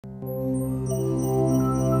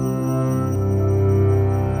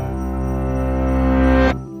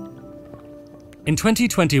In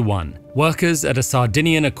 2021, workers at a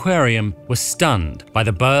Sardinian aquarium were stunned by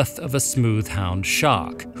the birth of a smooth-hound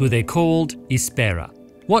shark, who they called Ispera.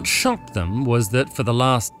 What shocked them was that for the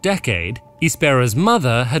last decade, Ispera's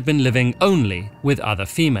mother had been living only with other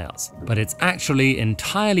females, but it's actually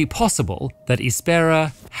entirely possible that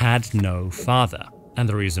Ispera had no father. And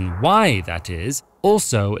the reason why that is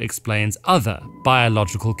also explains other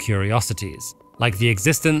biological curiosities, like the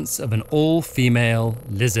existence of an all-female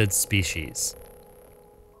lizard species.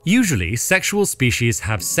 Usually, sexual species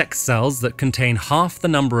have sex cells that contain half the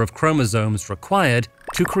number of chromosomes required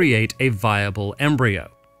to create a viable embryo.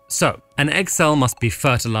 So, an egg cell must be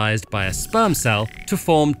fertilized by a sperm cell to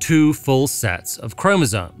form 2 full sets of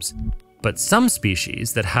chromosomes. But some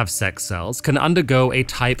species that have sex cells can undergo a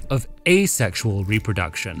type of asexual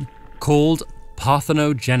reproduction called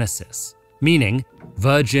parthenogenesis, meaning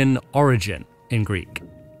virgin origin in Greek.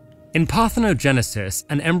 In parthenogenesis,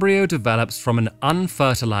 an embryo develops from an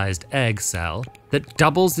unfertilized egg cell that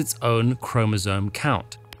doubles its own chromosome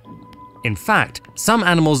count. In fact, some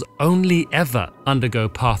animals only ever undergo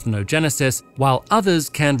parthenogenesis, while others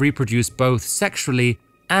can reproduce both sexually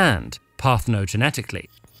and parthenogenetically.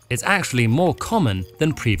 It's actually more common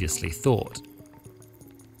than previously thought.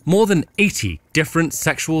 More than 80 different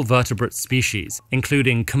sexual vertebrate species,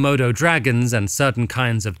 including Komodo dragons and certain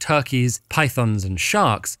kinds of turkeys, pythons, and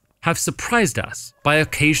sharks, have surprised us by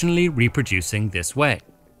occasionally reproducing this way.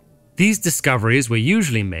 These discoveries were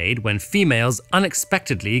usually made when females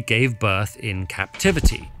unexpectedly gave birth in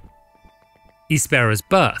captivity. Ispera's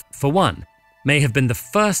birth, for one, may have been the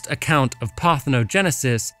first account of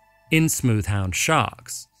parthenogenesis in smooth-hound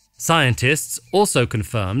sharks. Scientists also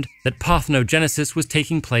confirmed that parthenogenesis was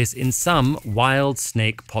taking place in some wild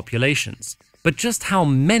snake populations. But just how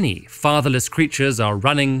many fatherless creatures are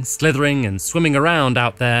running, slithering, and swimming around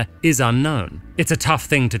out there is unknown. It's a tough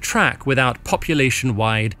thing to track without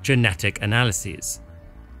population-wide genetic analyses.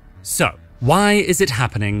 So, why is it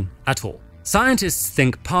happening at all? Scientists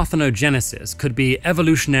think parthenogenesis could be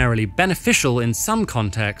evolutionarily beneficial in some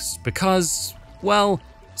contexts because, well,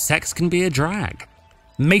 sex can be a drag.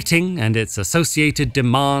 Mating and its associated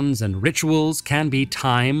demands and rituals can be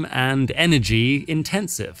time and energy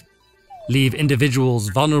intensive, leave individuals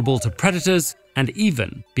vulnerable to predators, and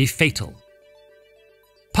even be fatal.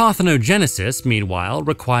 Parthenogenesis, meanwhile,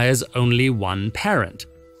 requires only one parent.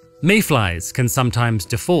 Mayflies can sometimes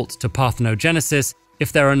default to parthenogenesis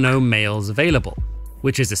if there are no males available,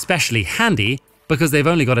 which is especially handy because they've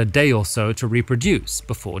only got a day or so to reproduce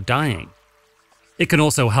before dying. It can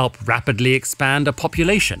also help rapidly expand a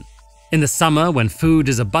population. In the summer, when food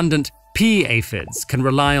is abundant, pea aphids can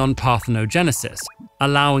rely on parthenogenesis,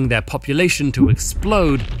 allowing their population to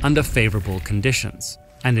explode under favorable conditions.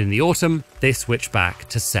 And in the autumn, they switch back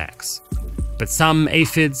to sex. But some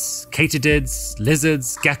aphids, katydids,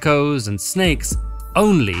 lizards, geckos, and snakes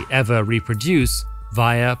only ever reproduce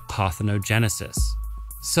via parthenogenesis.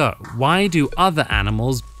 So, why do other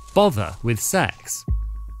animals bother with sex?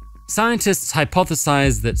 Scientists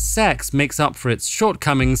hypothesize that sex makes up for its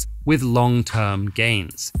shortcomings with long-term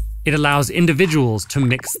gains. It allows individuals to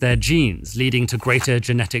mix their genes, leading to greater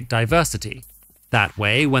genetic diversity. That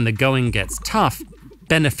way, when the going gets tough,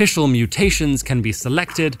 beneficial mutations can be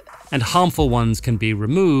selected and harmful ones can be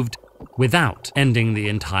removed without ending the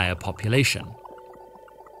entire population.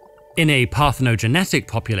 In a parthenogenetic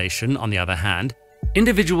population, on the other hand,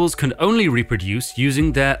 individuals can only reproduce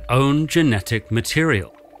using their own genetic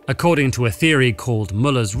material. According to a theory called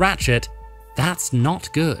Muller's ratchet, that's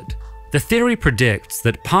not good. The theory predicts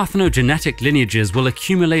that parthenogenetic lineages will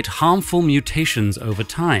accumulate harmful mutations over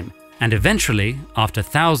time, and eventually, after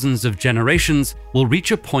thousands of generations, will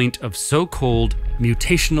reach a point of so-called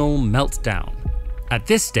mutational meltdown. At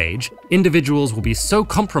this stage, individuals will be so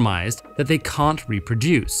compromised that they can't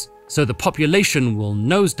reproduce, so the population will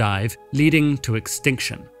nosedive, leading to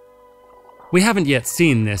extinction. We haven't yet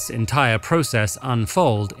seen this entire process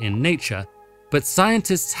unfold in nature, but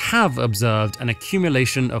scientists have observed an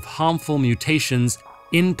accumulation of harmful mutations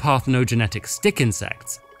in parthenogenetic stick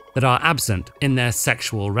insects that are absent in their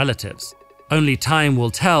sexual relatives. Only time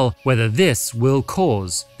will tell whether this will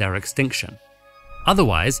cause their extinction.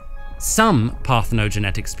 Otherwise, some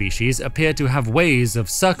parthenogenetic species appear to have ways of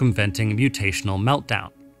circumventing mutational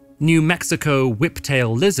meltdown. New Mexico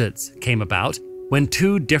whiptail lizards came about when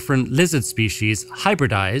 2 different lizard species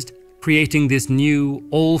hybridized, creating this new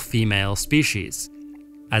all-female species.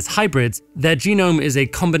 As hybrids, their genome is a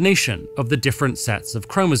combination of the different sets of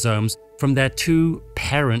chromosomes from their 2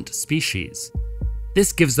 parent species.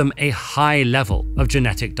 This gives them a high level of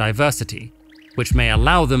genetic diversity, which may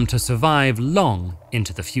allow them to survive long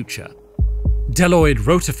into the future. Deloid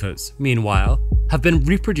rotifers, meanwhile, have been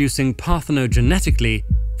reproducing parthenogenetically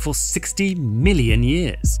for 60 million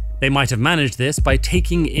years. They might have managed this by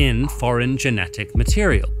taking in foreign genetic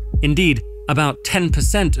material. Indeed, about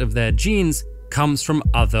 10% of their genes comes from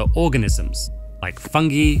other organisms, like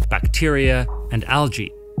fungi, bacteria, and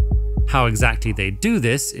algae. How exactly they do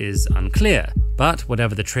this is unclear, but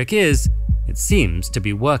whatever the trick is, it seems to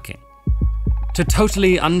be working. To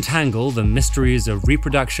totally untangle the mysteries of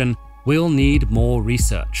reproduction, we'll need more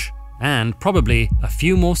research, and probably a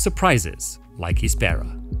few more surprises like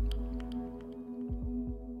Hespera.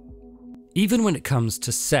 Even when it comes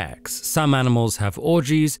to sex, some animals have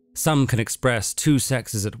orgies, some can express two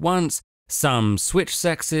sexes at once, some switch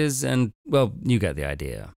sexes, and, well, you get the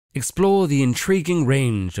idea. Explore the intriguing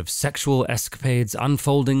range of sexual escapades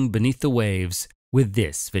unfolding beneath the waves with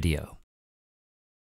this video.